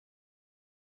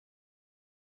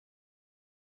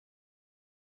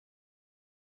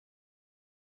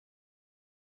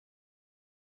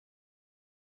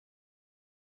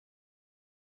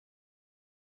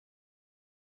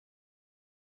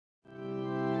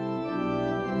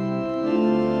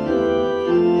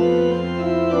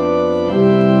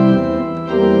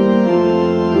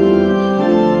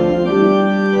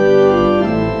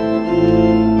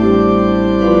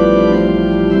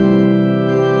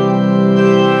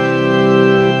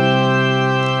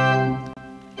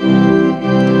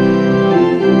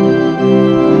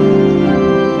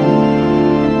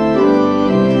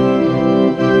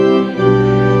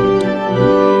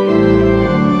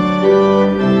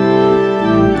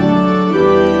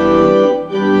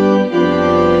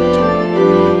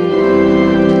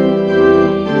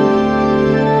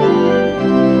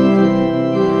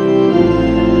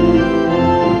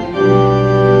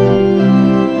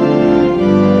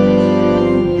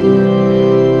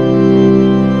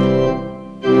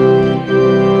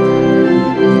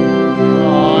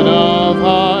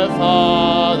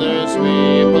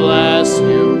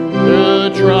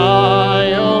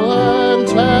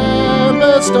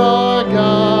our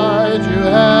guide you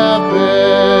have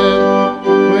been.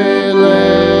 We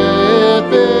lay it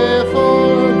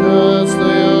before us,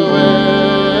 you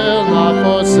will not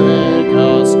forsake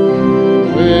us.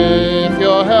 With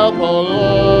your help, O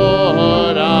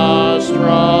Lord, our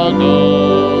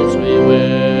struggles we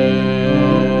win.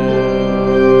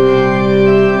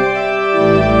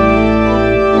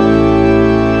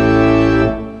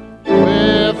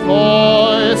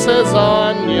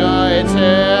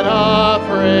 United our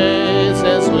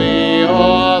praises we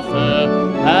offer,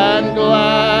 and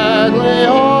gladly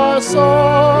our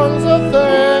songs of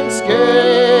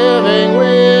thanksgiving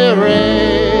we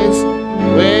raise.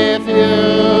 With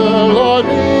you, Lord,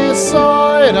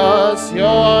 beside us,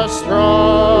 your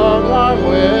strong arm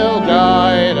will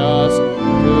guide us.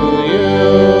 To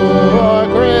you, our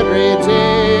great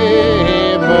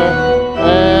Redeemer,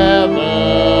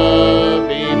 ever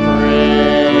be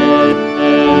praised.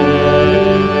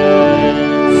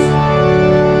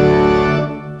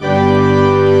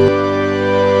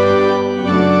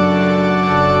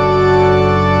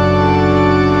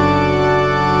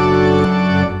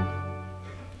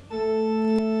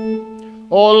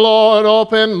 O Lord,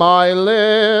 open my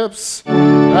lips,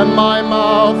 and my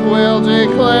mouth will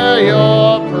declare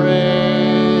your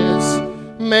praise.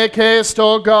 Make haste,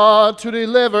 O God, to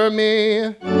deliver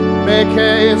me. Make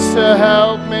haste to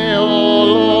help me, O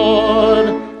Lord.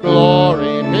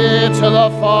 Glory be to the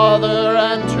Father,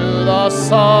 and to the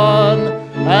Son,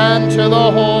 and to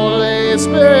the Holy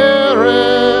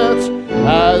Spirit,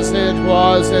 as it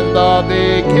was in the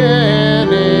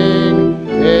beginning,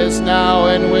 is now,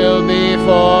 and will be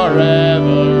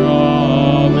forever.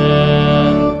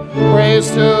 Amen.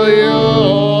 Praise to you,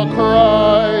 O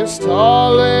Christ.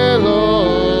 Hallelujah.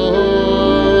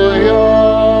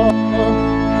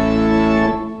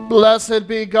 Blessed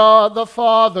be God the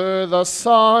Father, the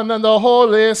Son, and the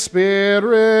Holy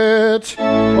Spirit.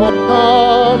 Oh,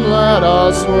 come, let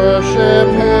us worship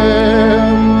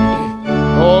him.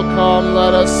 Oh, come,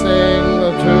 let us sing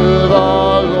to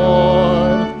the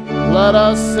Lord. Let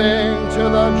us sing to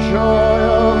the joy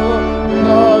of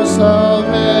our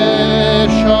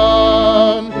salvation.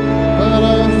 Let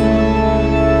us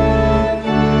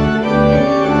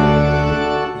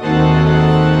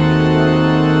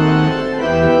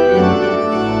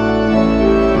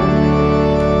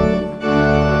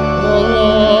The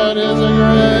Lord is a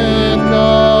great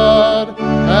God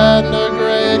and a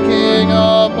great King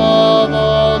above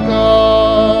all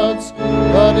gods.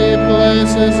 The deep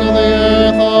places of the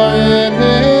earth are in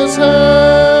his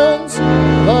hands.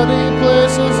 The deep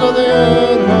places of the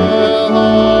earth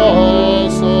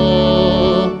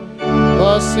also.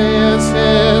 The sea is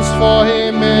his, for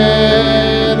he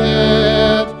made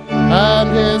it, and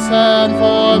his hand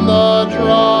formed the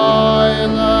dry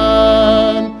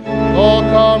land. Oh,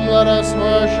 come, let us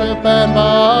worship and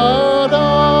bow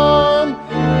down.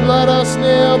 Let us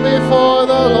kneel before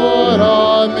the Lord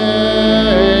our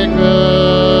Maker.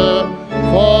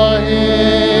 For he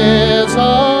is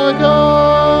our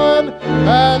God,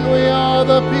 and we are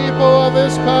the people of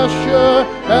his pasture,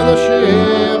 and the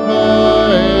sheep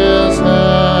of his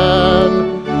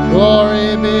hand.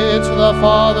 Glory be to the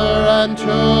Father, and to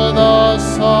the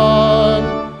Son,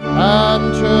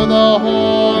 and to the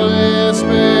Holy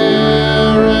Spirit,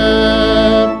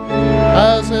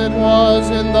 as it was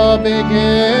in the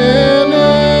beginning,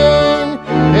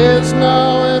 is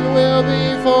now, and will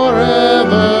be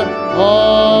forever.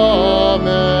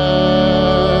 Amen.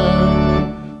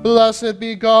 Blessed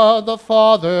be God the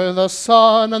Father, the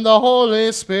Son, and the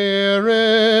Holy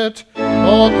Spirit.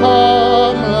 Oh,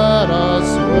 come, let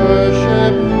us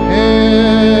worship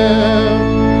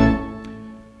him.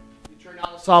 You turn now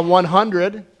to Psalm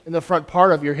 100 in the front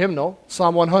part of your hymnal.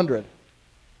 Psalm 100.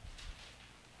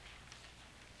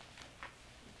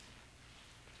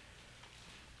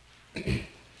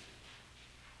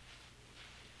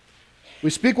 We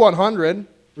speak 100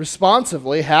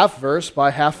 responsively, half verse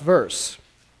by half verse.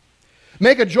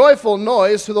 Make a joyful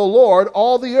noise to the Lord,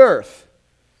 all the earth.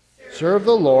 Serve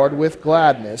the Lord with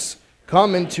gladness.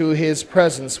 Come into his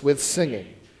presence with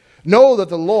singing. Know that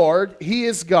the Lord, he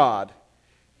is God.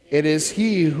 It is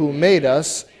he who made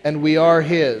us, and we are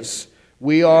his.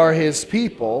 We are his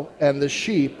people, and the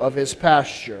sheep of his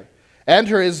pasture.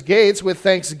 Enter his gates with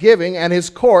thanksgiving, and his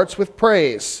courts with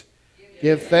praise.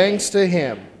 Give thanks to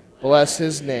him. Bless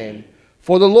his name.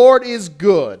 For the Lord is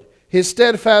good. His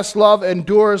steadfast love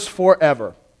endures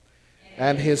forever,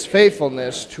 and his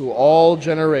faithfulness to all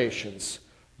generations.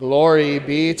 Glory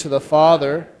be to the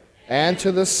Father, and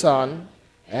to the Son,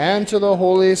 and to the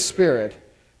Holy Spirit,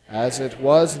 as it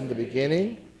was in the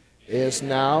beginning, is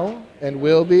now, and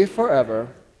will be forever.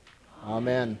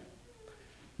 Amen.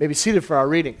 may be seated for our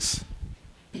readings.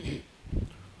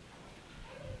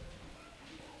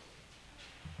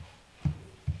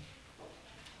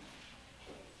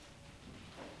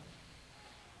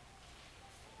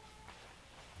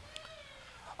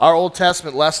 Our Old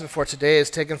Testament lesson for today is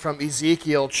taken from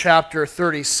Ezekiel chapter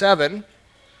 37.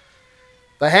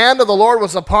 The hand of the Lord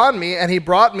was upon me, and he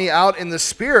brought me out in the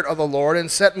spirit of the Lord and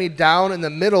set me down in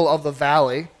the middle of the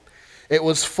valley. It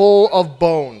was full of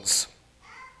bones.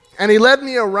 And he led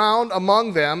me around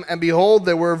among them, and behold,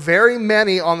 there were very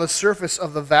many on the surface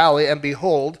of the valley, and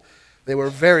behold, they were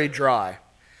very dry.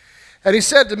 And he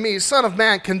said to me, Son of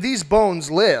man, can these bones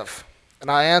live?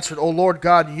 And I answered, O Lord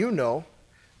God, you know.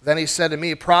 Then he said to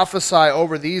me, Prophesy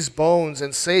over these bones,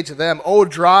 and say to them, O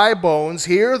dry bones,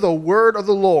 hear the word of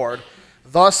the Lord.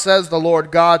 Thus says the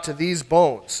Lord God to these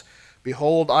bones,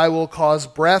 Behold, I will cause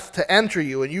breath to enter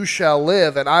you, and you shall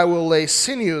live, and I will lay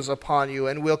sinews upon you,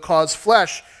 and will cause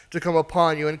flesh to come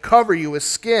upon you, and cover you with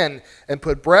skin, and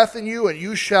put breath in you, and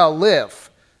you shall live,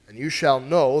 and you shall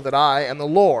know that I am the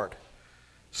Lord.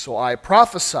 So I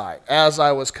prophesied as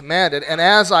I was commanded, and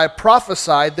as I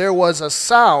prophesied there was a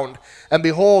sound, and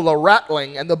behold, a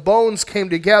rattling, and the bones came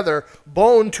together,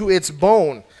 bone to its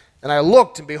bone. And I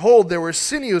looked, and behold, there were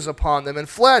sinews upon them, and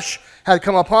flesh had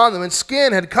come upon them, and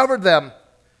skin had covered them,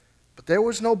 but there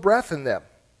was no breath in them.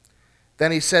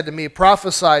 Then he said to me,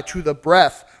 Prophesy to the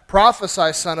breath,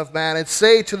 prophesy, Son of man, and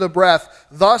say to the breath,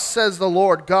 Thus says the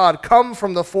Lord God, Come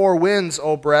from the four winds,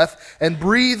 O breath, and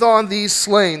breathe on these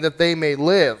slain, that they may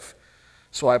live.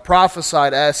 So I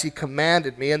prophesied as he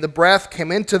commanded me, and the breath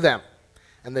came into them,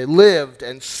 and they lived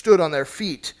and stood on their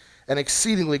feet, an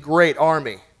exceedingly great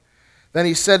army. Then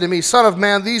he said to me, Son of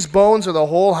man, these bones are the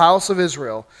whole house of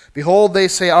Israel. Behold, they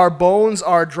say, Our bones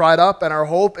are dried up, and our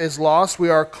hope is lost. We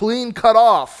are clean cut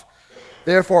off.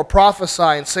 Therefore prophesy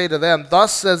and say to them,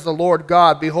 Thus says the Lord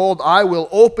God, Behold, I will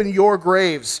open your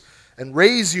graves and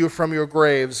raise you from your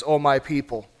graves, O my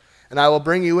people. And I will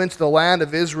bring you into the land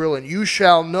of Israel, and you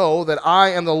shall know that I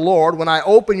am the Lord when I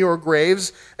open your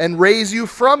graves and raise you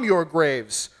from your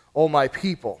graves, O my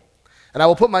people. And I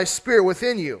will put my spirit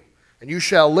within you, and you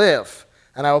shall live,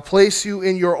 and I will place you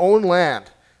in your own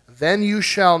land. Then you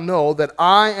shall know that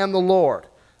I am the Lord.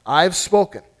 I have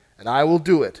spoken, and I will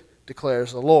do it,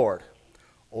 declares the Lord.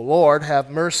 O Lord, have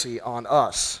mercy on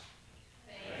us.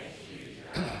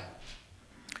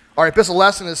 Our epistle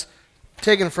lesson is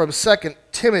taken from 2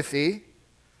 Timothy,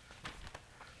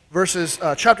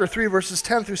 chapter 3, verses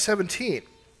 10 through 17.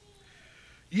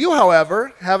 You,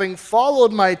 however, having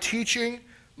followed my teaching,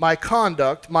 my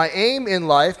conduct, my aim in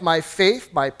life, my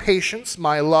faith, my patience,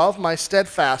 my love, my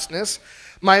steadfastness,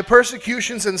 my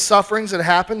persecutions and sufferings that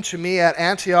happened to me at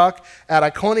Antioch, at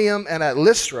Iconium, and at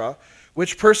Lystra,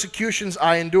 which persecutions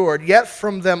I endured, yet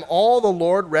from them all the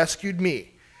Lord rescued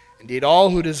me. Indeed, all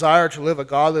who desire to live a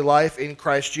godly life in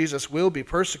Christ Jesus will be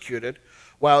persecuted,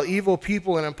 while evil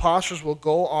people and impostors will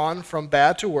go on from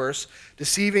bad to worse,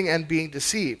 deceiving and being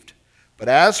deceived. But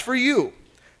as for you,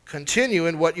 continue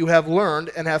in what you have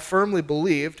learned and have firmly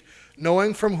believed,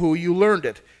 knowing from who you learned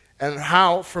it, and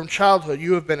how from childhood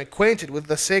you have been acquainted with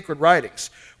the sacred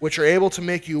writings, which are able to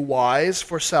make you wise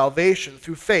for salvation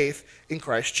through faith in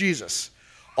Christ Jesus.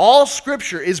 All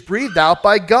Scripture is breathed out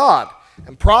by God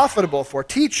and profitable for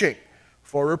teaching,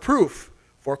 for reproof,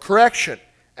 for correction,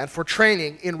 and for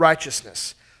training in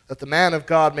righteousness, that the man of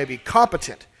God may be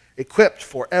competent, equipped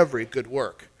for every good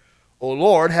work. O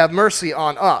Lord, have mercy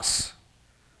on us.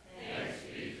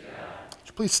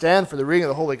 Please stand for the reading of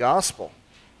the Holy Gospel.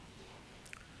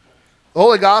 The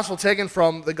Holy Gospel taken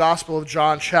from the Gospel of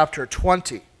John chapter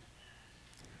 20.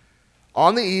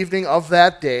 On the evening of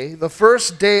that day, the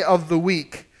first day of the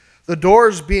week, the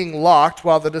doors being locked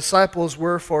while the disciples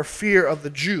were for fear of the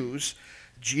Jews,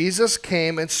 Jesus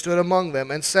came and stood among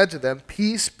them and said to them,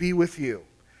 Peace be with you.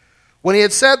 When he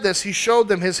had said this, he showed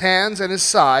them his hands and his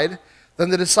side. Then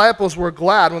the disciples were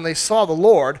glad when they saw the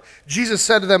Lord. Jesus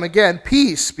said to them again,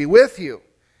 Peace be with you.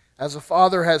 As the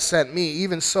Father has sent me,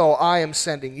 even so I am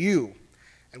sending you.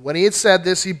 And when he had said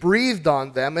this, he breathed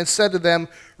on them and said to them,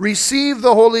 Receive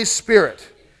the Holy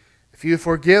Spirit. If you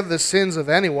forgive the sins of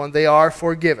anyone, they are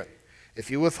forgiven. If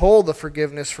you withhold the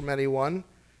forgiveness from anyone,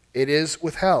 it is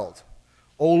withheld.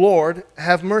 O Lord,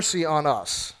 have mercy on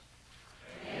us.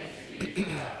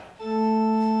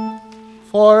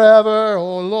 Forever,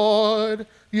 O Lord,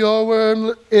 your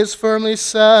word is firmly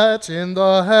set in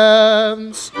the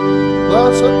heavens.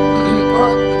 Blessed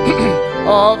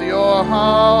of your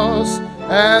house,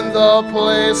 and the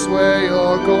place where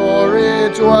your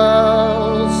glory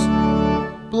dwells.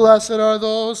 Blessed are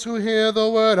those who hear the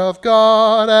word of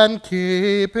God and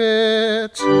keep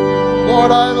it.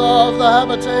 Lord, I love the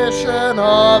habitation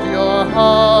of your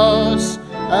house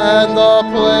and the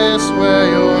place where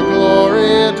your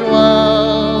glory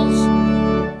dwells.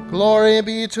 Glory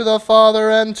be to the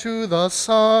Father, and to the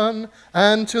Son,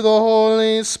 and to the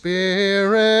Holy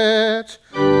Spirit.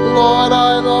 Lord,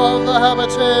 I love the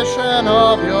habitation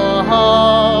of your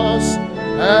house,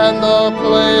 and the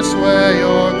place where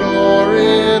your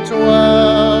glory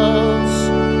dwells.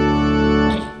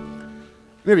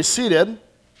 You may be seated.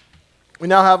 We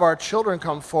now have our children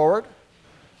come forward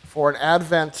for an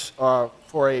Advent,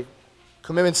 for a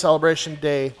Commitment Celebration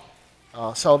Day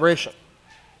celebration.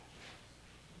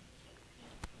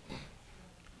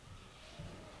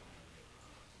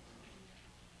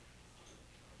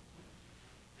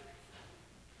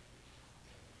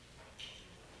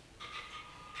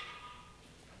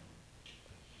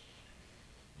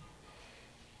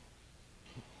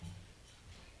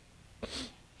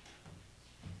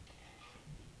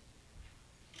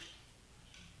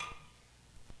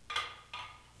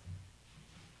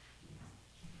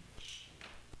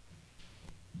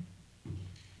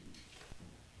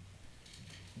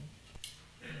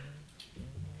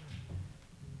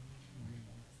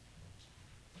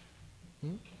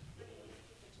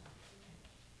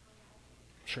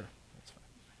 Sure, that's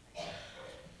fine.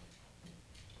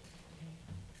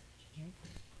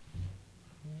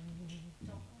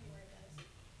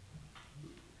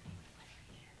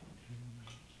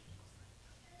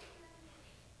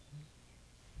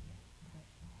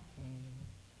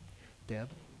 Deb,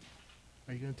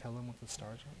 are you going to tell them what the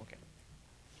stars are? Okay.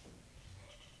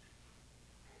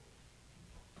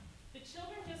 The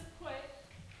children just put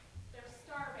their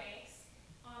star banks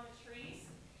on the trees.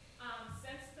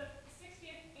 Since the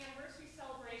 60th anniversary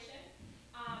celebration,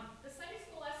 the Sunday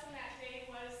school lesson that day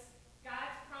was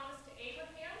God's promise to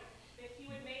Abraham that he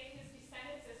would make his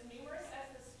descendants as numerous as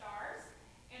the stars,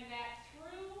 and that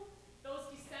through those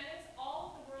descendants,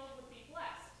 all of the world would be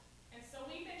blessed. And so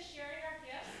we've been sharing our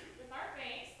gifts with our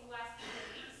banks the last few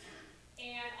weeks,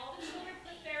 and all the children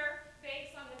put their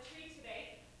banks on the tree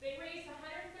today. They raised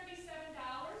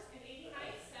 $137.89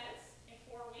 in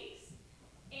 4 weeks.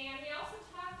 And we also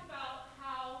talked about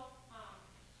how,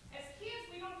 as kids,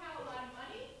 we don't have a lot of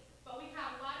money, but we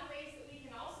have a lot of ways that we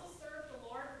can also serve the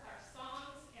Lord with our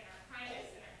songs and our kindness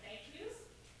and our thank yous.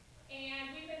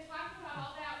 And we've been talking about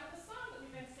all that with the song that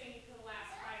we've been singing for the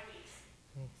last 5 weeks.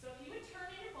 So if you would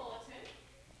turn in your bulletin,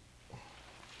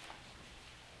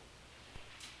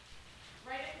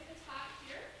 right up at the top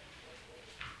here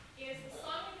is the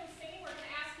song we've been singing. We're going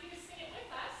to ask you to sing it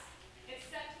with us. It's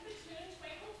set to the tune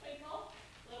Twinkle, Twinkle,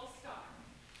 Little Star.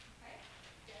 Okay?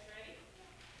 You guys ready?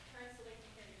 Turn so they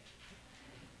can hear you.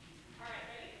 All right,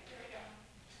 ready? Here we go.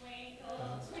 Twinkle,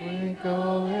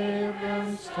 Twinkle,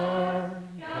 Abram star,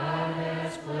 God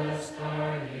has blessed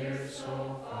our years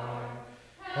so far.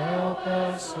 Help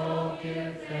us all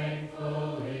give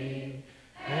thankfully,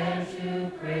 and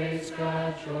to praise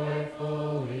God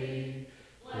joyfully.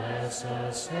 Bless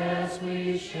us as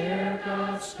we share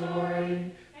God's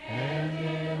story, and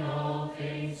in all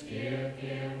things give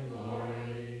Him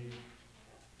glory.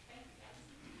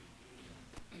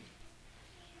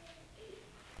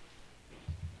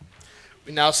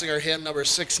 We now sing our hymn number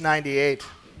 698.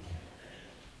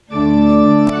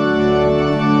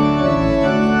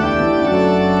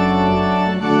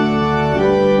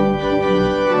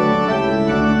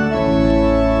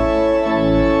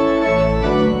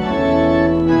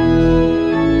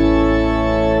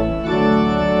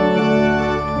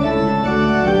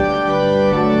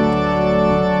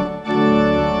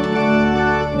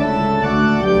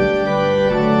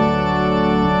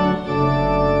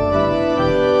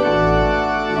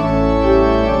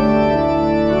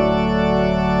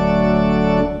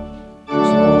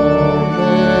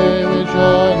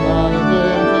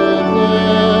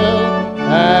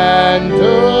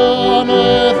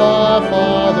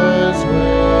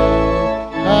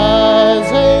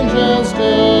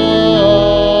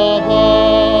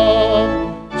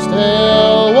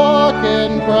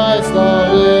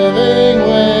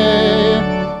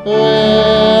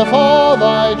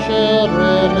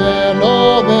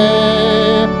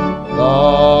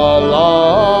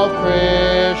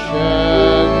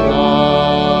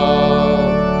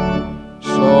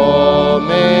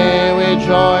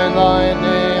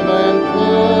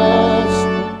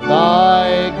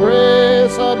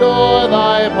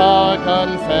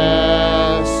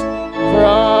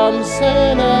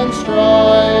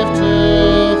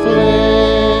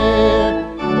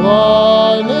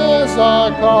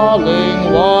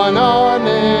 Calling one our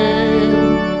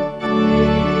name.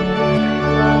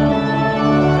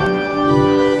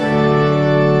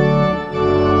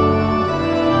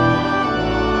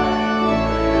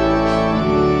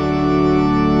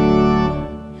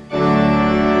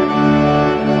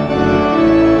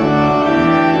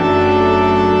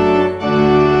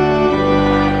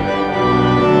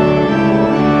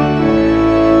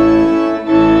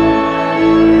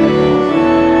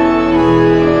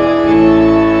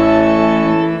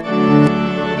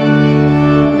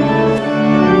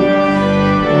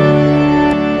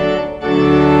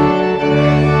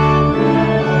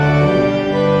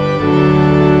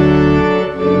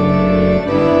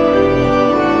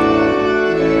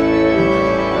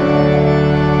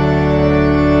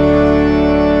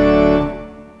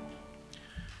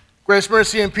 Grace,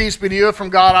 mercy, and peace be to you from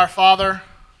God our Father,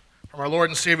 from our Lord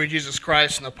and Savior Jesus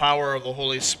Christ, and the power of the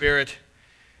Holy Spirit.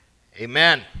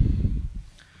 Amen.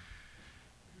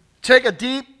 Take a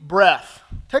deep breath.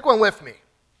 Take one with me.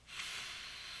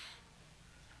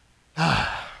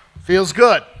 Feels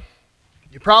good.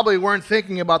 You probably weren't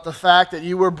thinking about the fact that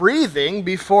you were breathing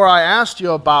before I asked you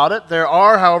about it. There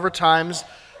are, however, times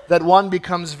that one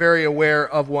becomes very aware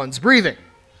of one's breathing.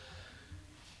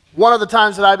 One of the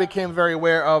times that I became very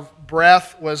aware of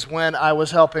breath was when I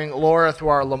was helping Laura through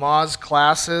our Lamaze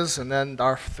classes and then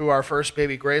through our first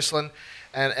baby, Graceland.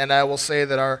 And I will say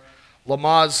that our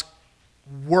Lamaze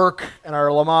work and our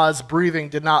Lamaze breathing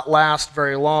did not last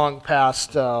very long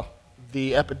past the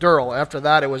epidural. After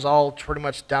that, it was all pretty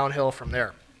much downhill from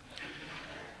there.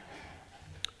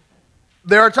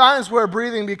 There are times where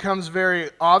breathing becomes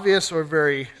very obvious or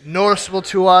very noticeable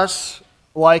to us,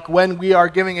 like when we are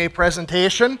giving a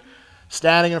presentation,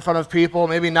 standing in front of people,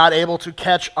 maybe not able to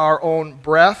catch our own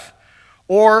breath,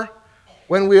 or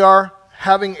when we are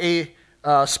having a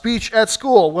speech at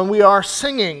school, when we are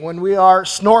singing, when we are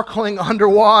snorkeling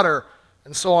underwater,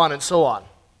 and so on and so on.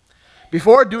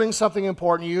 Before doing something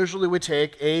important, usually we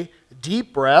take a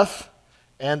deep breath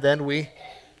and then we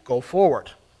go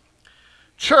forward.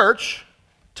 Church,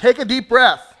 take a deep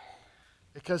breath,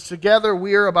 because together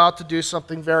we are about to do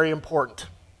something very important.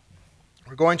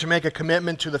 We're going to make a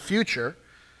commitment to the future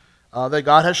that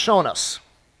God has shown us.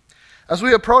 As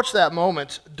we approach that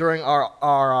moment during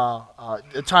our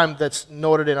time that's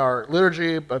noted in our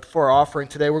liturgy before our offering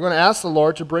today, we're going to ask the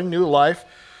Lord to bring new life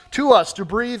to us, to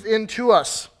breathe into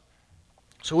us,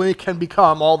 so we can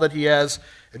become all that He has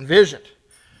envisioned.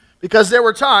 Because there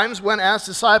were times when, as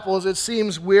disciples, it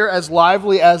seems we're as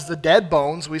lively as the dead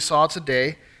bones we saw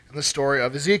today in the story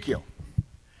of Ezekiel.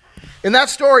 In that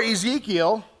story,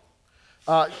 Ezekiel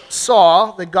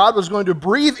saw that God was going to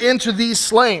breathe into these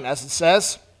slain, as it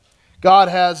says. God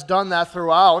has done that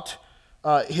throughout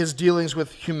His dealings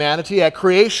with humanity. At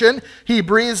creation, He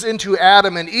breathes into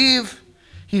Adam and Eve.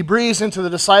 He breathes into the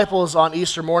disciples on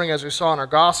Easter morning, as we saw in our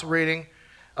gospel reading.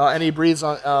 And He breathes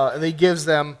on, and He gives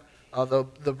them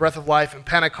the breath of life in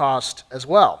Pentecost as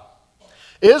well.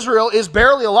 Israel is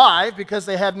barely alive because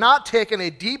they had not taken a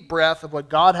deep breath of what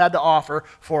God had to offer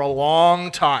for a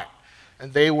long time.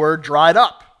 And they were dried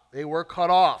up. They were cut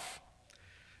off.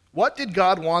 What did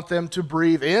God want them to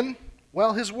breathe in?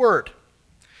 Well, His Word.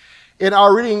 In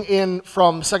our reading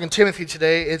from 2 Timothy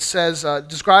today, it says,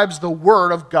 describes the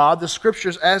Word of God, the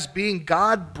Scriptures, as being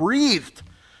God-breathed.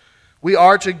 We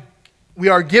are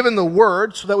given the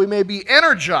Word so that we may be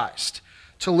energized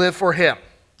to live for Him.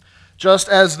 Just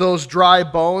as those dry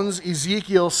bones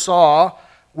Ezekiel saw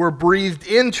were breathed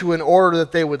into in order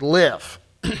that they would live.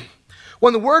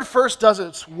 When the Word first does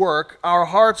its work, our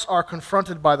hearts are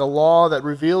confronted by the law that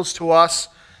reveals to us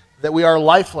that we are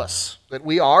lifeless, that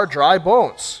we are dry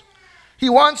bones. He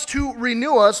wants to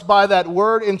renew us by that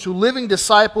Word into living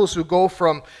disciples who go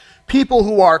from people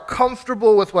who are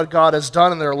comfortable with what God has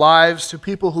done in their lives to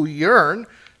people who yearn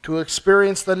to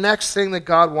experience the next thing that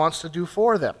God wants to do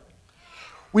for them.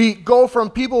 We go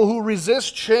from people who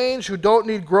resist change, who don't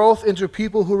need growth, into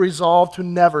people who resolve to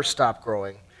never stop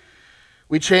growing.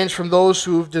 We change from those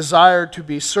who've desired to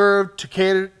be served,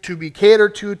 to be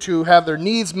catered to have their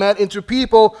needs met, into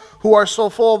people who are so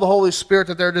full of the Holy Spirit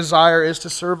that their desire is to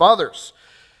serve others.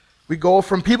 We go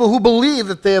from people who believe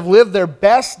that they have lived their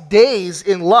best days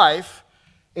in life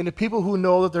into people who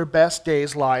know that their best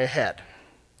days lie ahead.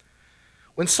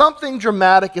 When something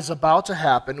dramatic is about to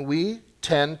happen, we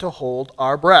tend to hold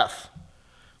our breath.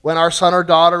 When our son or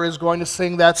daughter is going to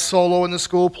sing that solo in the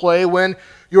school play, when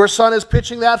your son is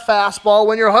pitching that fastball,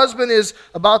 when your husband is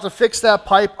about to fix that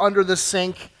pipe under the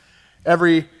sink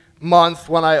every month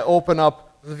when I open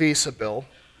up the Visa bill.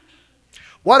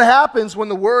 What happens when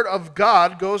the Word of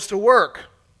God goes to work?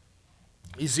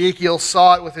 Ezekiel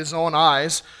saw it with his own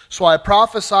eyes. So I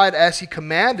prophesied as he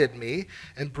commanded me,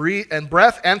 and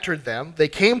breath entered them. They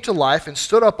came to life and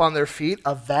stood up on their feet,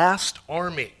 a vast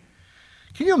army.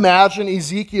 Can you imagine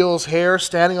Ezekiel's hair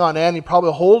standing on end? He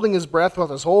probably holding his breath with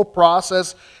this whole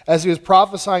process as he was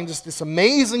prophesying. Just this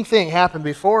amazing thing happened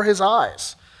before his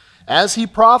eyes. As he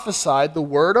prophesied, the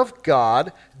Word of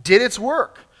God did its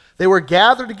work. They were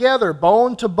gathered together,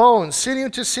 bone to bone, sinew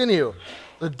to sinew.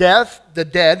 The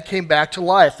dead came back to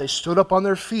life. They stood up on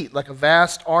their feet like a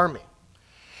vast army.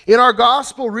 In our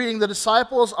gospel reading, the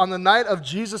disciples on the night of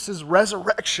Jesus'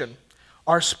 resurrection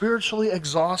are spiritually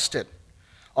exhausted.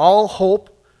 All hope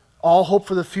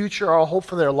for the future, all hope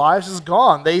for their lives is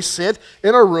gone. They sit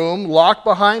in a room locked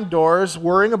behind doors,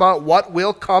 worrying about what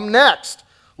will come next.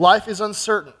 Life is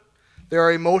uncertain. They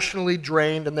are emotionally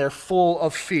drained and they're full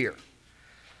of fear.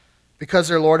 because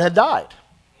their Lord had died.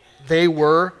 They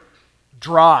were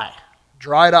dried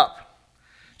up.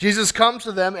 Jesus comes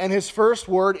to them, and his first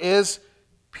word is,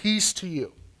 peace to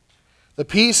you. The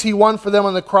peace he won for them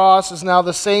on the cross is now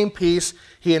the same peace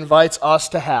he invites us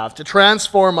to have, to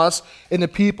transform us into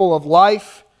people of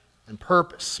life and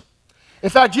purpose. In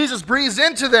fact, Jesus breathes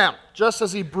into them, just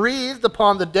as he breathed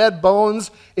upon the dead bones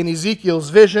in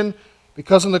Ezekiel's vision,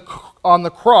 because on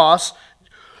the cross,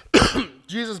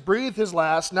 Jesus breathed his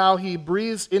last. Now he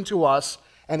breathes into us,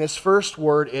 and his first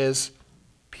word is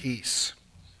peace.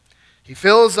 He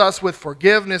fills us with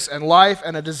forgiveness and life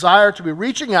and a desire to be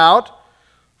reaching out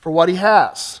for what he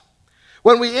has.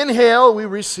 When we inhale, we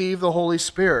receive the Holy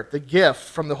Spirit, the gift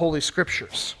from the Holy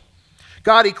Scriptures.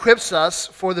 God equips us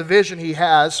for the vision he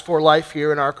has for life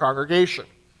here in our congregation.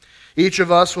 Each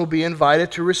of us will be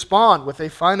invited to respond with a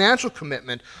financial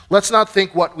commitment. Let's not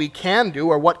think what we can do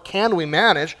or what can we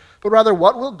manage, but rather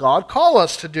what will God call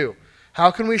us to do? How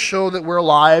can we show that we're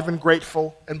alive and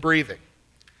grateful and breathing?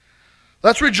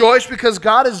 Let's rejoice because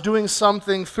God is doing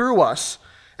something through us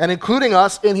and including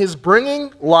us in his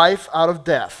bringing life out of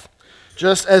death.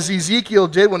 Just as Ezekiel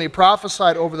did when he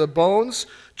prophesied over the bones,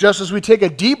 just as we take a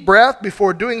deep breath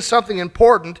before doing something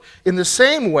important, in the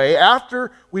same way,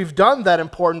 after we've done that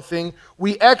important thing,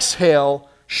 we exhale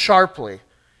sharply.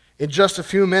 In just a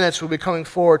few minutes, we'll be coming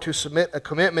forward to submit a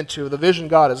commitment to the vision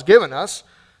God has given us.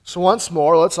 So once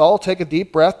more, let's all take a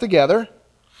deep breath together.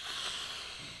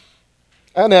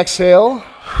 And exhale.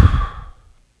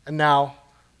 And now,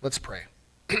 let's pray.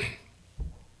 Dear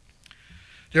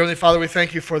Heavenly Father, we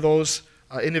thank you for those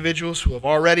individuals who have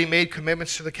already made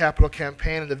commitments to the capital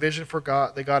campaign and the vision for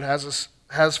God that God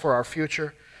has for our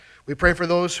future. We pray for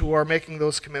those who are making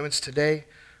those commitments today,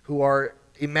 who are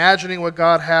imagining what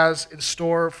God has in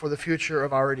store for the future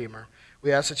of our Redeemer.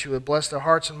 We ask that you would bless their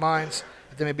hearts and minds,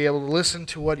 that they may be able to listen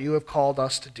to what you have called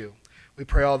us to do. We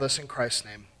pray all this in Christ's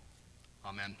name.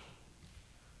 Amen.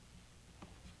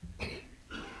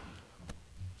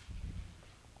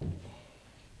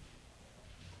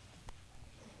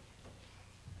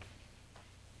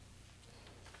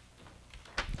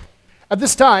 At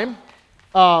this time,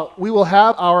 we will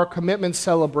have our commitment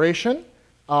celebration.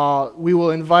 We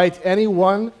will invite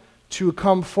anyone to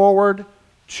come forward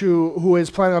who is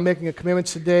planning on making a commitment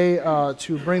today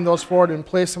to bring those forward and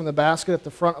place them in the basket at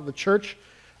the front of the church.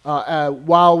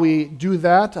 While we do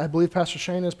that, I believe Pastor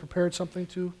Shane has prepared something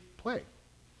to play.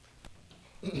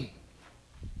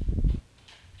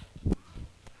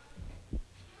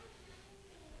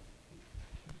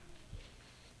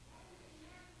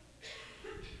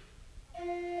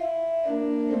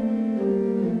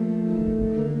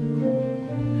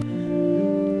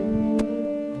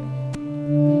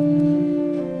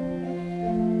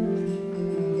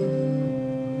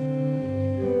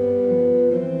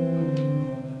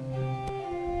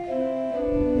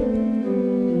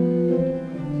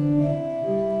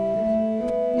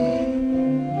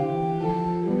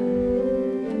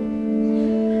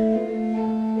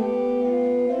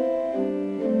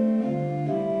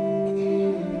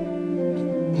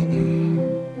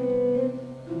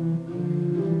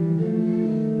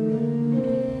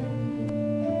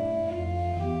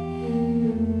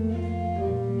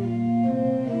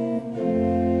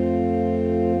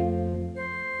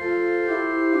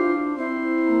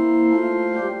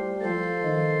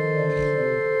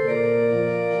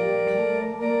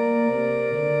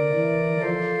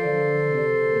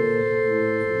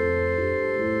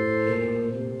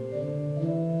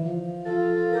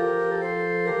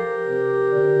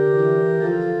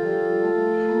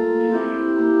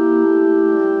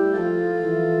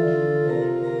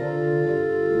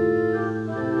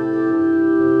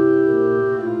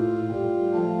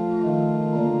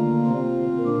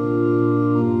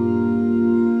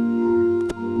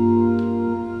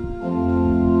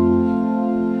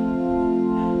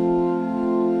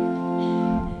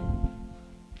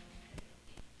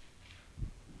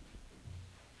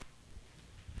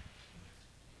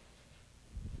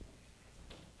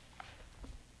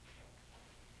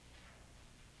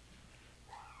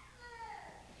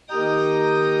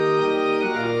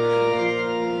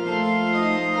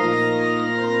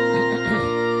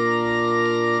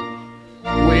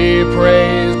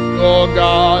 Praise, O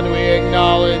God, we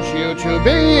acknowledge you to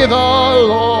be the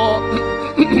Lord.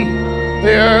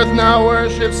 The earth now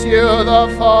worships you,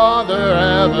 the Father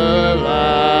everlasting.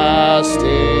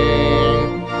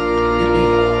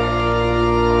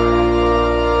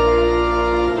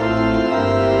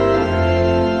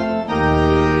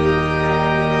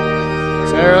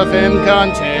 Seraphim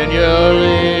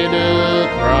continually do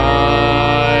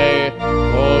cry,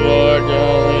 O Lord, the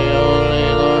only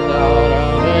Lord God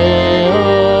of the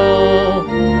whole.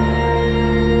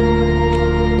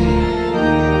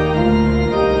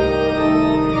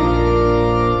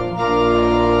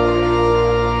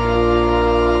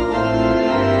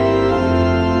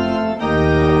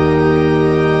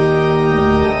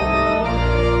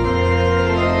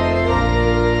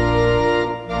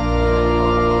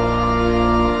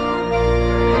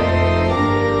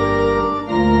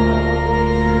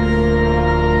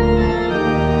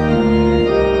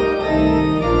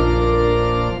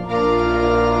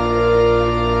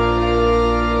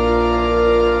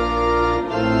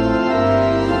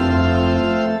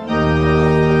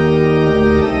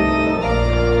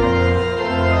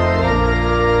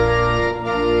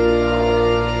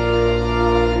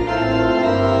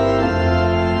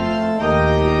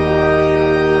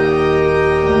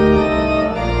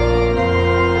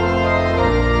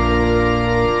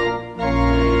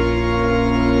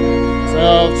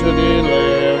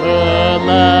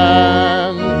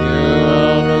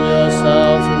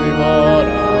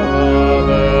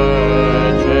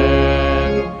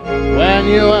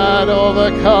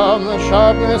 overcome the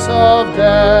sharpness of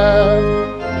death.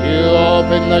 You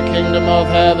open the kingdom of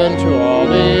heaven to all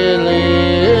believers.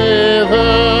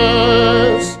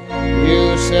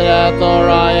 You sit at the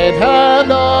right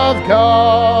hand of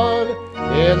God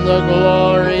in the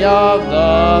glory of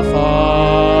the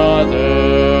Father.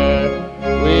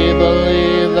 We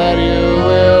believe that you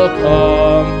will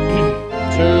come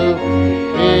to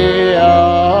be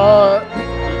our.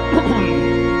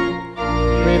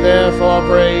 We therefore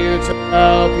pray you to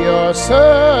help your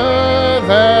servants,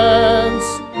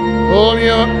 whom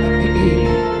you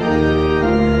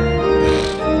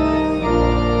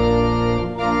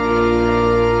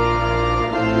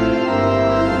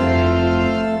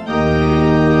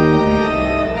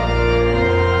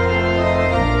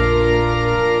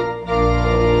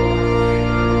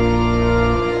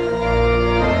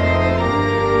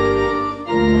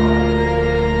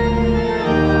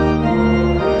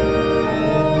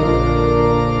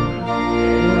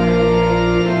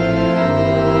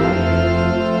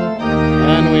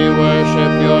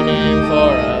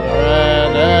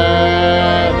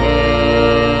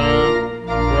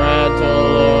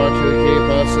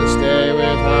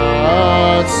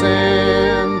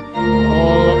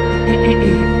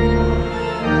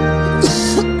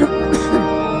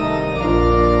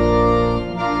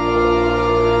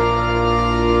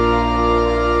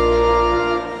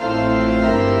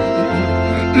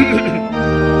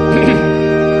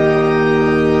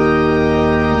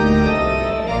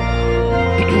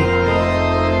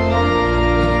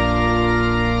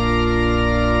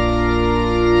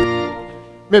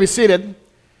may be seated.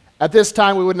 At this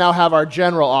time, we would now have our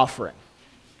general offering.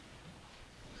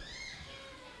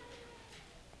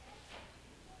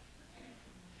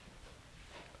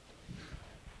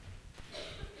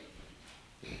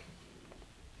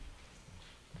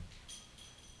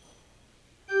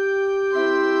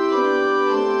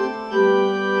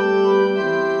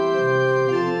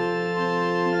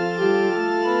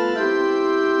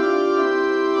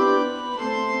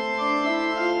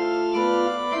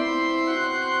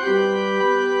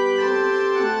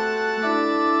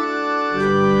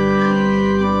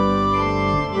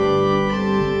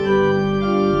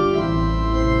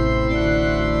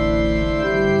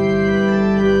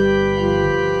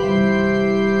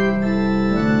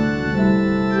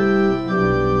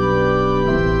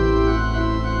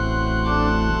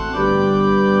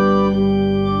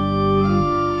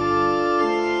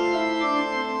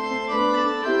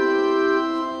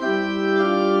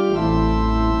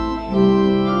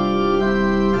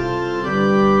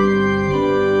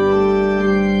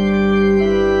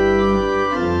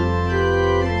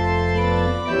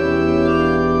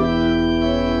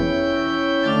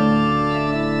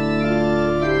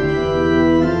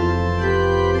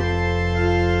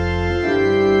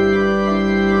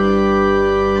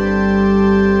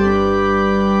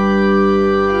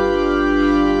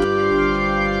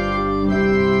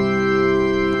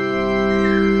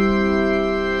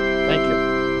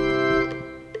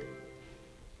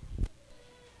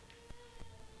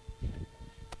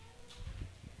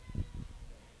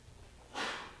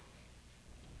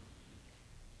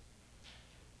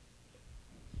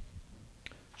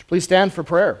 Please stand for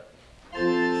prayer.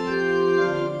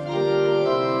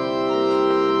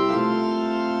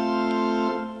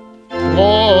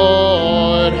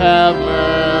 Lord, have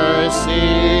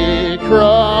mercy.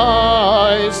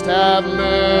 Christ, have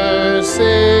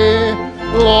mercy.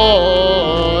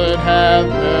 Lord, have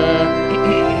mercy.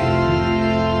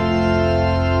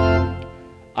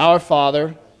 Our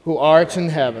Father, who art in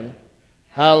heaven,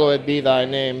 hallowed be thy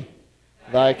name.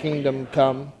 Thy kingdom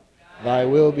come, thy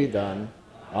will be done,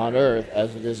 on earth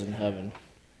as it is in heaven.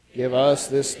 Give us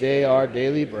this day our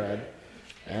daily bread,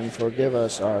 and forgive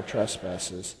us our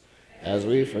trespasses, as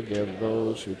we forgive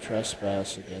those who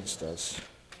trespass against us.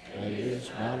 And lead us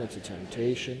not into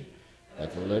temptation,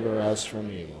 but deliver us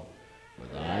from evil. For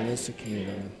thine is the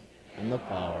kingdom, and the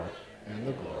power, and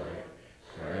the glory,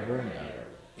 forever and ever.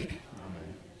 Amen.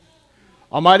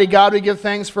 Almighty God, we give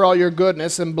thanks for all your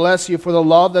goodness, and bless you for the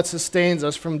love that sustains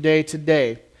us from day to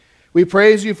day. We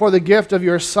praise you for the gift of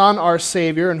your Son, our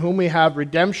Savior, in whom we have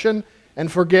redemption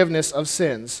and forgiveness of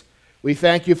sins. We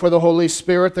thank you for the Holy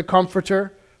Spirit, the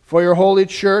Comforter, for your holy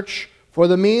church, for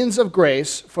the means of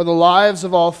grace, for the lives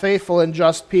of all faithful and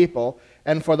just people,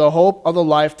 and for the hope of the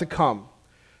life to come.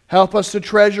 Help us to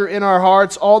treasure in our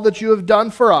hearts all that you have done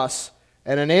for us,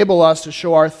 and enable us to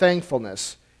show our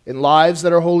thankfulness in lives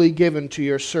that are wholly given to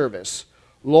your service.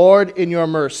 Lord, in your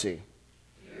mercy,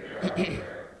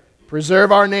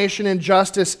 preserve our nation in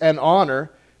justice and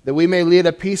honor, that we may lead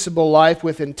a peaceable life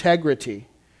with integrity.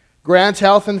 Grant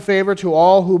health and favor to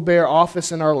all who bear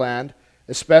office in our land,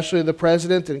 especially the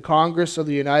President and Congress of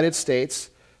the United States,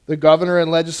 the governor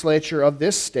and legislature of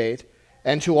this state,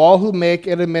 and to all who make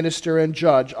and administer and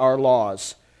judge our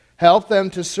laws. Help them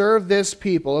to serve this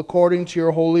people according to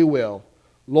your holy will.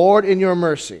 Lord, in your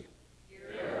mercy.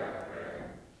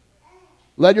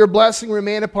 Let your blessing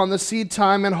remain upon the seed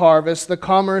time and harvest, the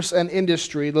commerce and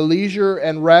industry, the leisure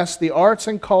and rest, the arts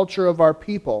and culture of our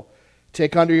people.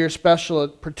 Take under your special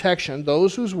protection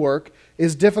those whose work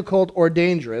is difficult or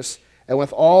dangerous, and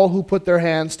with all who put their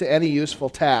hands to any useful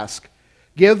task.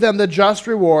 Give them the just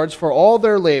rewards for all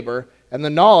their labor, and the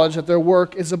knowledge that their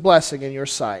work is a blessing in your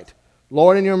sight.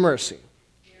 Lord, in your mercy,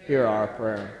 hear our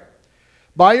prayer.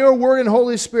 By your word and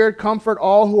Holy Spirit, comfort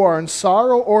all who are in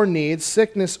sorrow or need,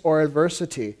 sickness or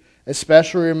adversity.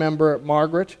 Especially remember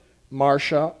Margaret,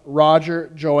 Marcia, Roger,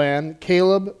 Joanne,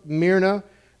 Caleb, Myrna,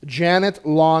 Janet,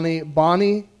 Lonnie,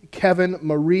 Bonnie, Kevin,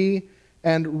 Marie,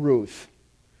 and Ruth.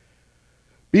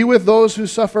 Be with those who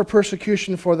suffer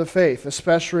persecution for the faith.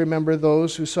 Especially remember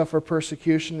those who suffer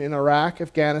persecution in Iraq,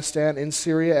 Afghanistan, in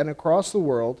Syria, and across the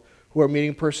world who are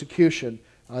meeting persecution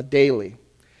daily.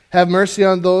 Have mercy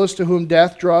on those to whom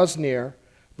death draws near.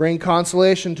 Bring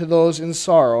consolation to those in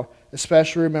sorrow.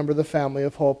 Especially remember the family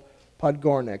of Hope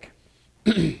Podgornik.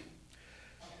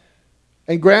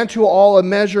 And grant to all a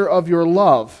measure of your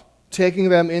love, taking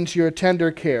them into your tender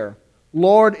care.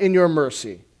 Lord, in your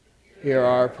mercy, hear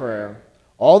our prayer.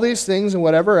 All these things and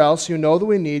whatever else you know that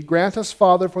we need, grant us,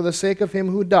 Father, for the sake of him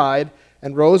who died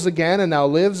and rose again and now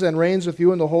lives and reigns with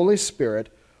you in the Holy Spirit,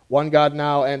 one God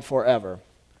now and forever.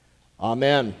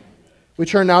 Amen. We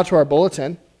turn now to our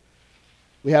bulletin.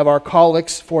 We have our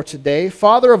collects for today.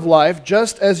 Father of life,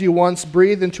 just as you once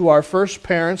breathed into our first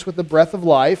parents with the breath of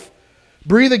life,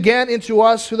 breathe again into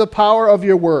us through the power of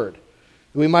your word,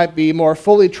 that we might be more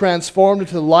fully transformed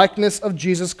into the likeness of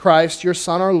Jesus Christ, your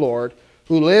Son, our Lord,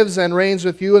 who lives and reigns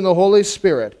with you in the Holy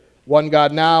Spirit, one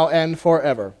God now and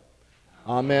forever.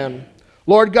 Amen.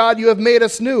 Lord God, you have made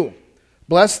us new.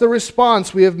 Bless the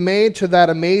response we have made to that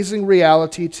amazing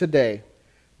reality today.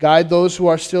 Guide those who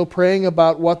are still praying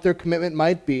about what their commitment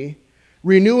might be.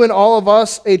 Renew in all of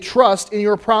us a trust in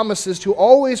your promises to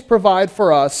always provide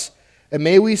for us, and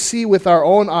may we see with our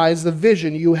own eyes the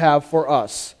vision you have for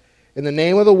us. In the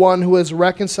name of the one who has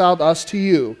reconciled us to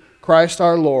you, Christ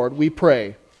our Lord, we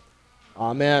pray.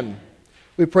 Amen.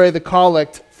 We pray the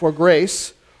collect for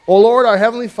grace. O Lord, our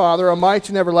heavenly Father, almighty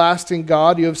and everlasting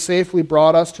God, you have safely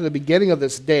brought us to the beginning of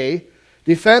this day.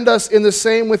 Defend us in the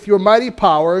same with your mighty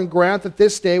power, and grant that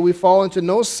this day we fall into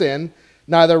no sin,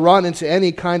 neither run into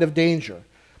any kind of danger,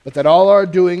 but that all our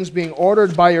doings, being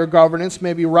ordered by your governance,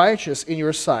 may be righteous in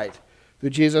your sight. Through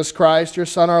Jesus Christ, your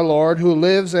Son, our Lord, who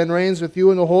lives and reigns with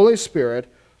you in the Holy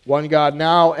Spirit, one God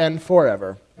now and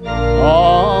forever.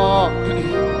 Amen.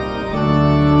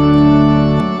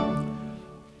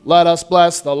 Let us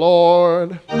bless the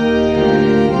Lord.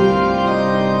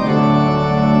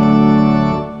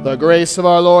 The grace of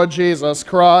our Lord Jesus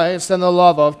Christ, and the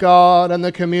love of God, and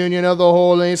the communion of the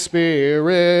Holy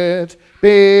Spirit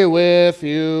be with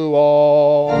you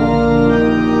all.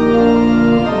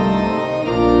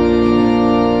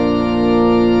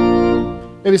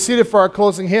 May be seated for our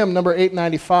closing hymn, number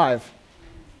 895.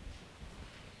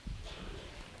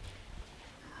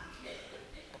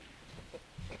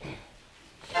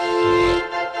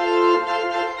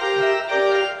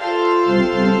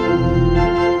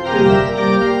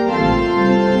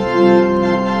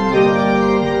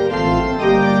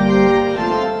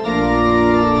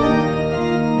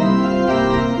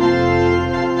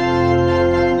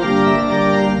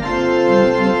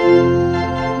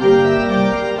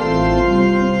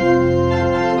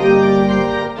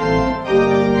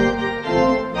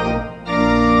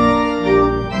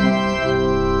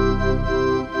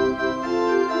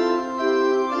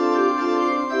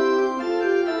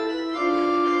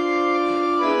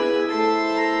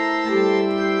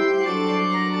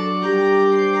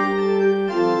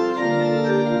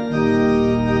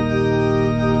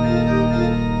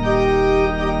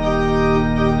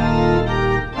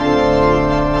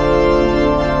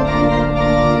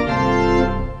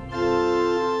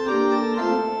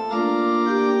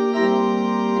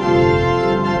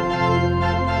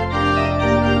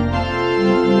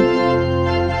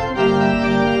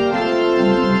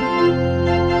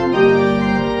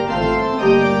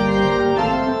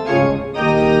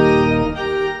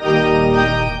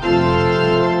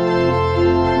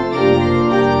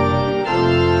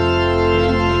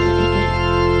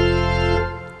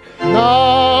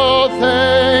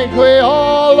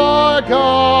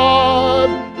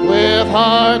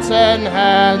 Hearts and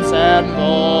hands and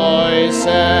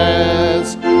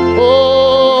voices, who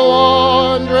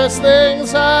wandering wondrous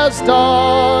things has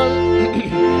done.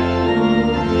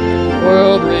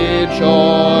 World rejoices,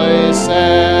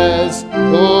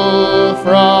 who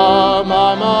from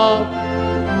among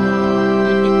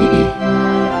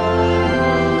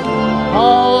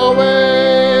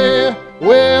away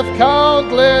with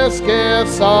countless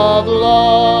gifts of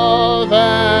love,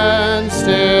 and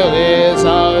still is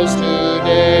ours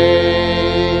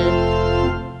today.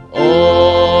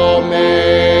 Oh,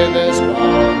 may this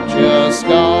bounteous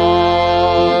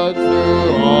God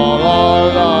through all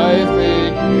our life be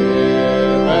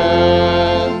given,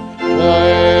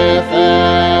 with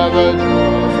ever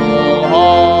joyful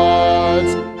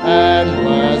hearts and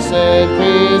blessed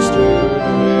peace to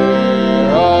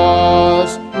near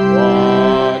us.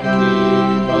 One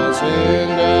keep us in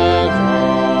the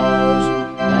cause,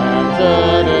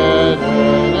 and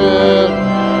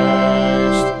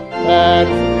rest, and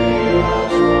free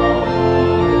us from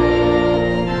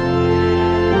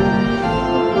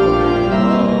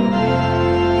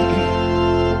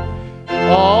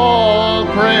all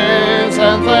praise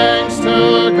and thanks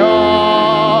to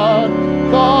God,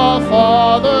 the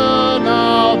Father,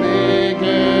 now be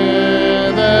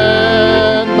given,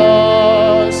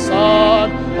 the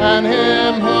Son, and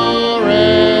Him who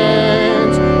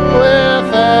reigns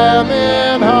with them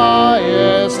in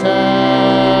highest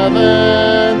heaven,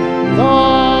 the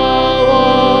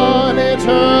one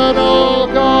eternal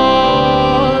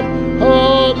God,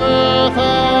 whom earth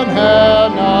and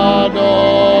heaven adore.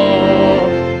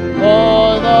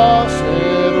 For thus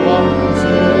it was,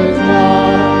 is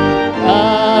now,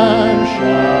 and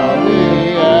shall be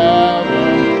ever.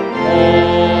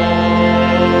 Amen.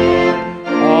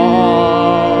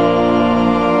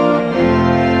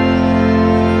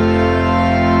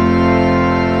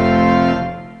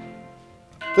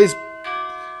 Please.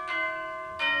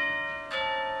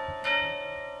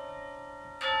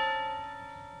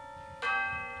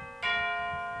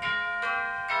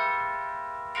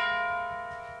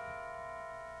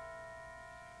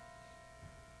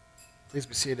 Please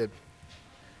be seated.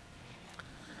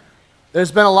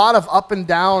 There's been a lot of up and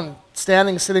down,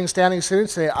 standing, sitting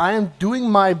today. I am doing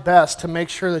my best to make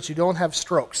sure that you don't have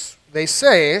strokes. They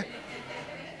say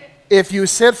if you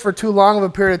sit for too long of a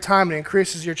period of time, it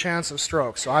increases your chance of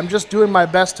stroke. So I'm just doing my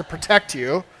best to protect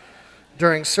you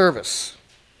during service.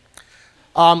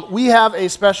 We have a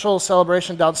special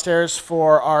celebration downstairs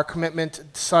for our Commitment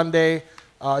Sunday,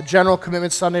 General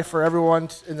Commitment Sunday for everyone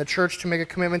in the church to make a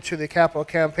commitment to the capital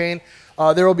campaign.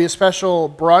 There will be a special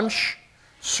brunch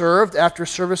served after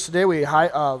service today. We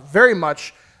very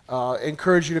much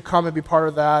encourage you to come and be part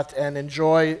of that and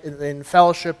enjoy in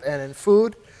fellowship and in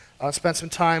food. Spend some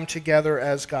time together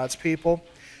as God's people.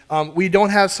 We don't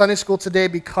have Sunday school today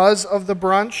because of the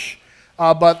brunch,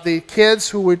 but the kids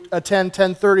who would attend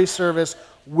 10:30 service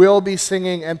will be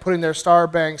singing and putting their star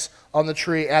banks on the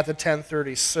tree at the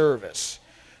 10:30 service.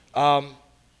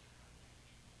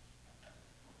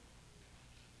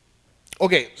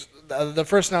 Okay, the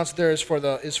first announcement there is for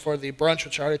the brunch,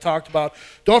 which I already talked about.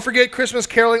 Don't forget Christmas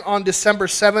caroling on December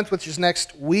 7th, which is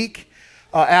next week.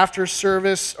 After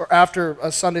service, or after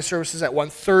Sunday services at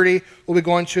 1:30, we'll be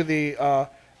going to the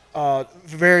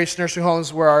various nursing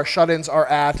homes where our shut-ins are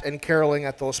at and caroling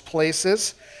at those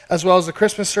places, as well as the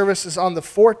Christmas service is on the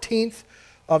 14th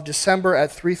of December at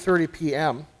 3:30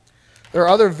 p.m. There are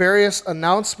other various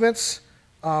announcements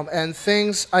and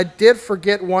things. I did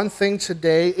forget one thing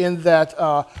today in that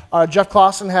Jeff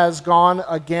Clausen has gone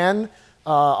again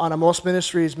on a Most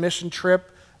Ministries mission trip.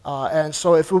 And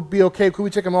so if it would be okay, could we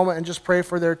take a moment and just pray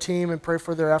for their team and pray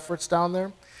for their efforts down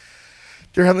there?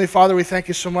 Dear Heavenly Father, we thank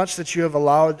you so much that you have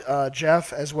allowed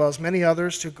Jeff, as well as many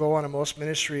others, to go on a Most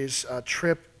Ministries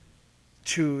trip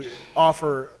to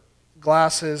offer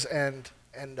glasses and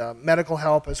medical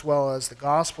help, as well as the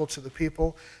gospel to the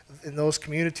people in those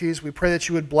communities. We pray that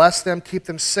you would bless them, keep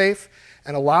them safe,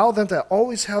 and allow them to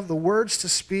always have the words to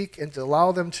speak, and to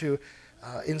allow them to,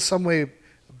 in some way,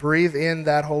 breathe in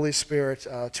that Holy Spirit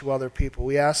to other people.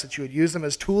 We ask that you would use them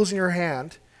as tools in your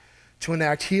hand to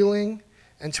enact healing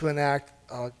and to enact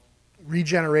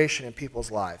regeneration in people's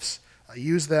lives.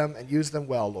 Use them and use them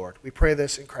well, Lord. We pray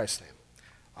this in Christ's name.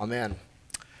 Amen.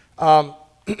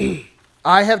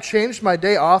 I have changed my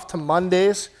day off to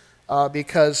Mondays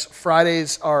because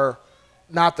Fridays are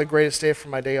not the greatest day for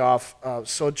my day off.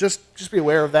 So just be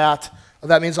aware of that.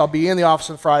 That means I'll be in the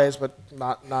office on Fridays, but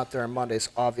not there on Mondays,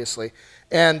 obviously.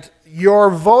 And your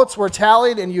votes were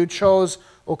tallied, and you chose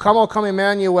O Come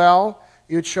Emmanuel,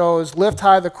 you chose Lift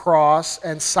High the Cross,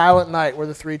 and Silent Night were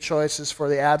the three choices for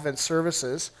the Advent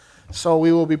services. So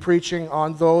we will be preaching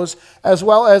on those, as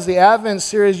well as the Advent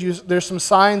series. There's some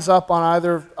signs up on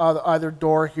either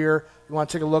door here You want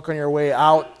to take a look on your way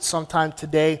out sometime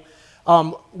today.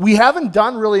 We haven't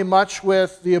done really much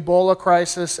with the Ebola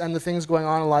crisis and the things going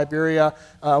on in Liberia.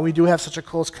 We do have such a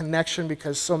close connection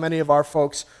because so many of our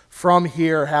folks from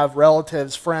here have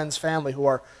relatives, friends, family who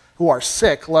are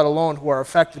sick, let alone who are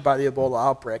affected by the Ebola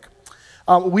outbreak.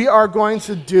 We are going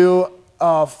to do,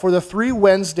 for the 3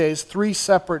 Wednesdays, 3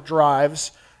 separate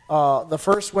drives. The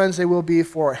first Wednesday will be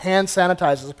for hand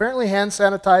sanitizers. Apparently hand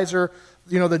sanitizer,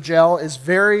 the gel is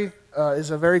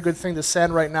a very good thing to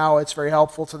send right now. It's very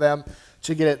helpful to them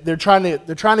to get it. They're trying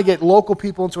to get local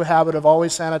people into a habit of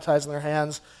always sanitizing their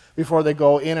hands before they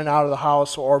go in and out of the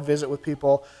house or visit with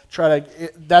people.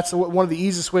 That's one of the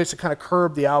easiest ways to kind of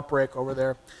curb the outbreak over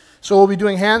there. So we'll be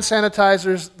doing hand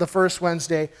sanitizers the first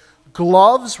Wednesday.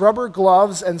 Gloves, rubber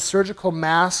gloves, and surgical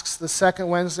masks the second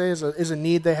Wednesday is a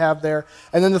need they have there.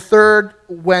 And then the third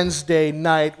Wednesday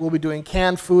night, we'll be doing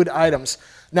canned food items.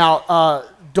 Now,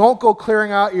 don't go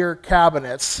clearing out your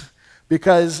cabinets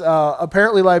because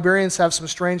apparently Liberians have some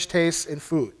strange tastes in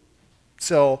food.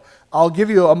 So I'll give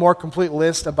you a more complete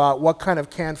list about what kind of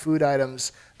canned food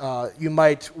items you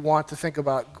might want to think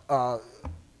about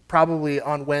probably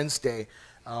on Wednesday.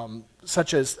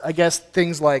 Such as, I guess,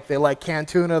 things like they like canned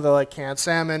tuna, they like canned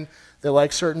salmon, they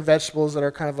like certain vegetables that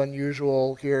are kind of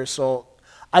unusual here. So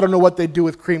I don't know what they do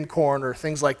with creamed corn or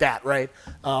things like that, right?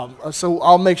 So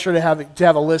I'll make sure to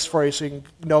have a list for you so you can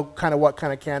know kind of what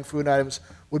kind of canned food items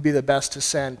would be the best to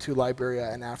send to Liberia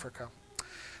and Africa.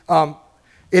 I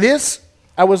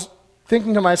was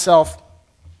thinking to myself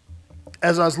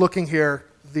as I was looking here,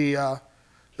 the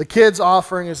kids'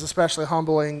 offering is especially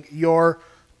humbling. Your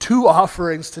 2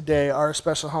 offerings today are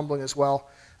especially humbling as well.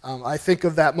 I think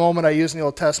of that moment I used in the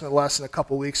Old Testament lesson a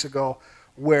couple weeks ago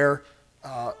where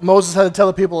Moses had to tell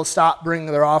the people to stop bringing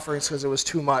their offerings because it was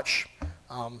too much.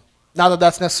 Not that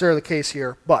that's necessarily the case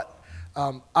here, but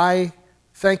I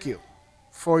thank you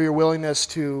for your willingness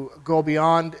to go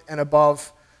beyond and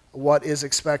above what is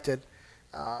expected,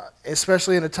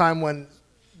 especially in a time when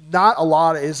not a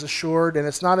lot is assured, and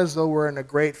it's not as though we're in a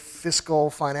great fiscal,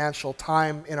 financial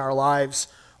time in our lives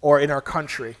or in our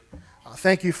country.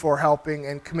 Thank you for helping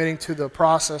and committing to the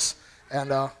process,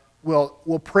 and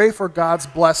we'll pray for God's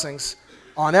blessings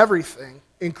on everything,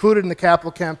 included in the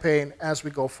capital campaign as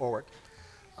we go forward.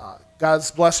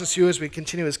 God's blessings to you as we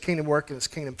continue His kingdom work in His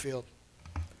kingdom field.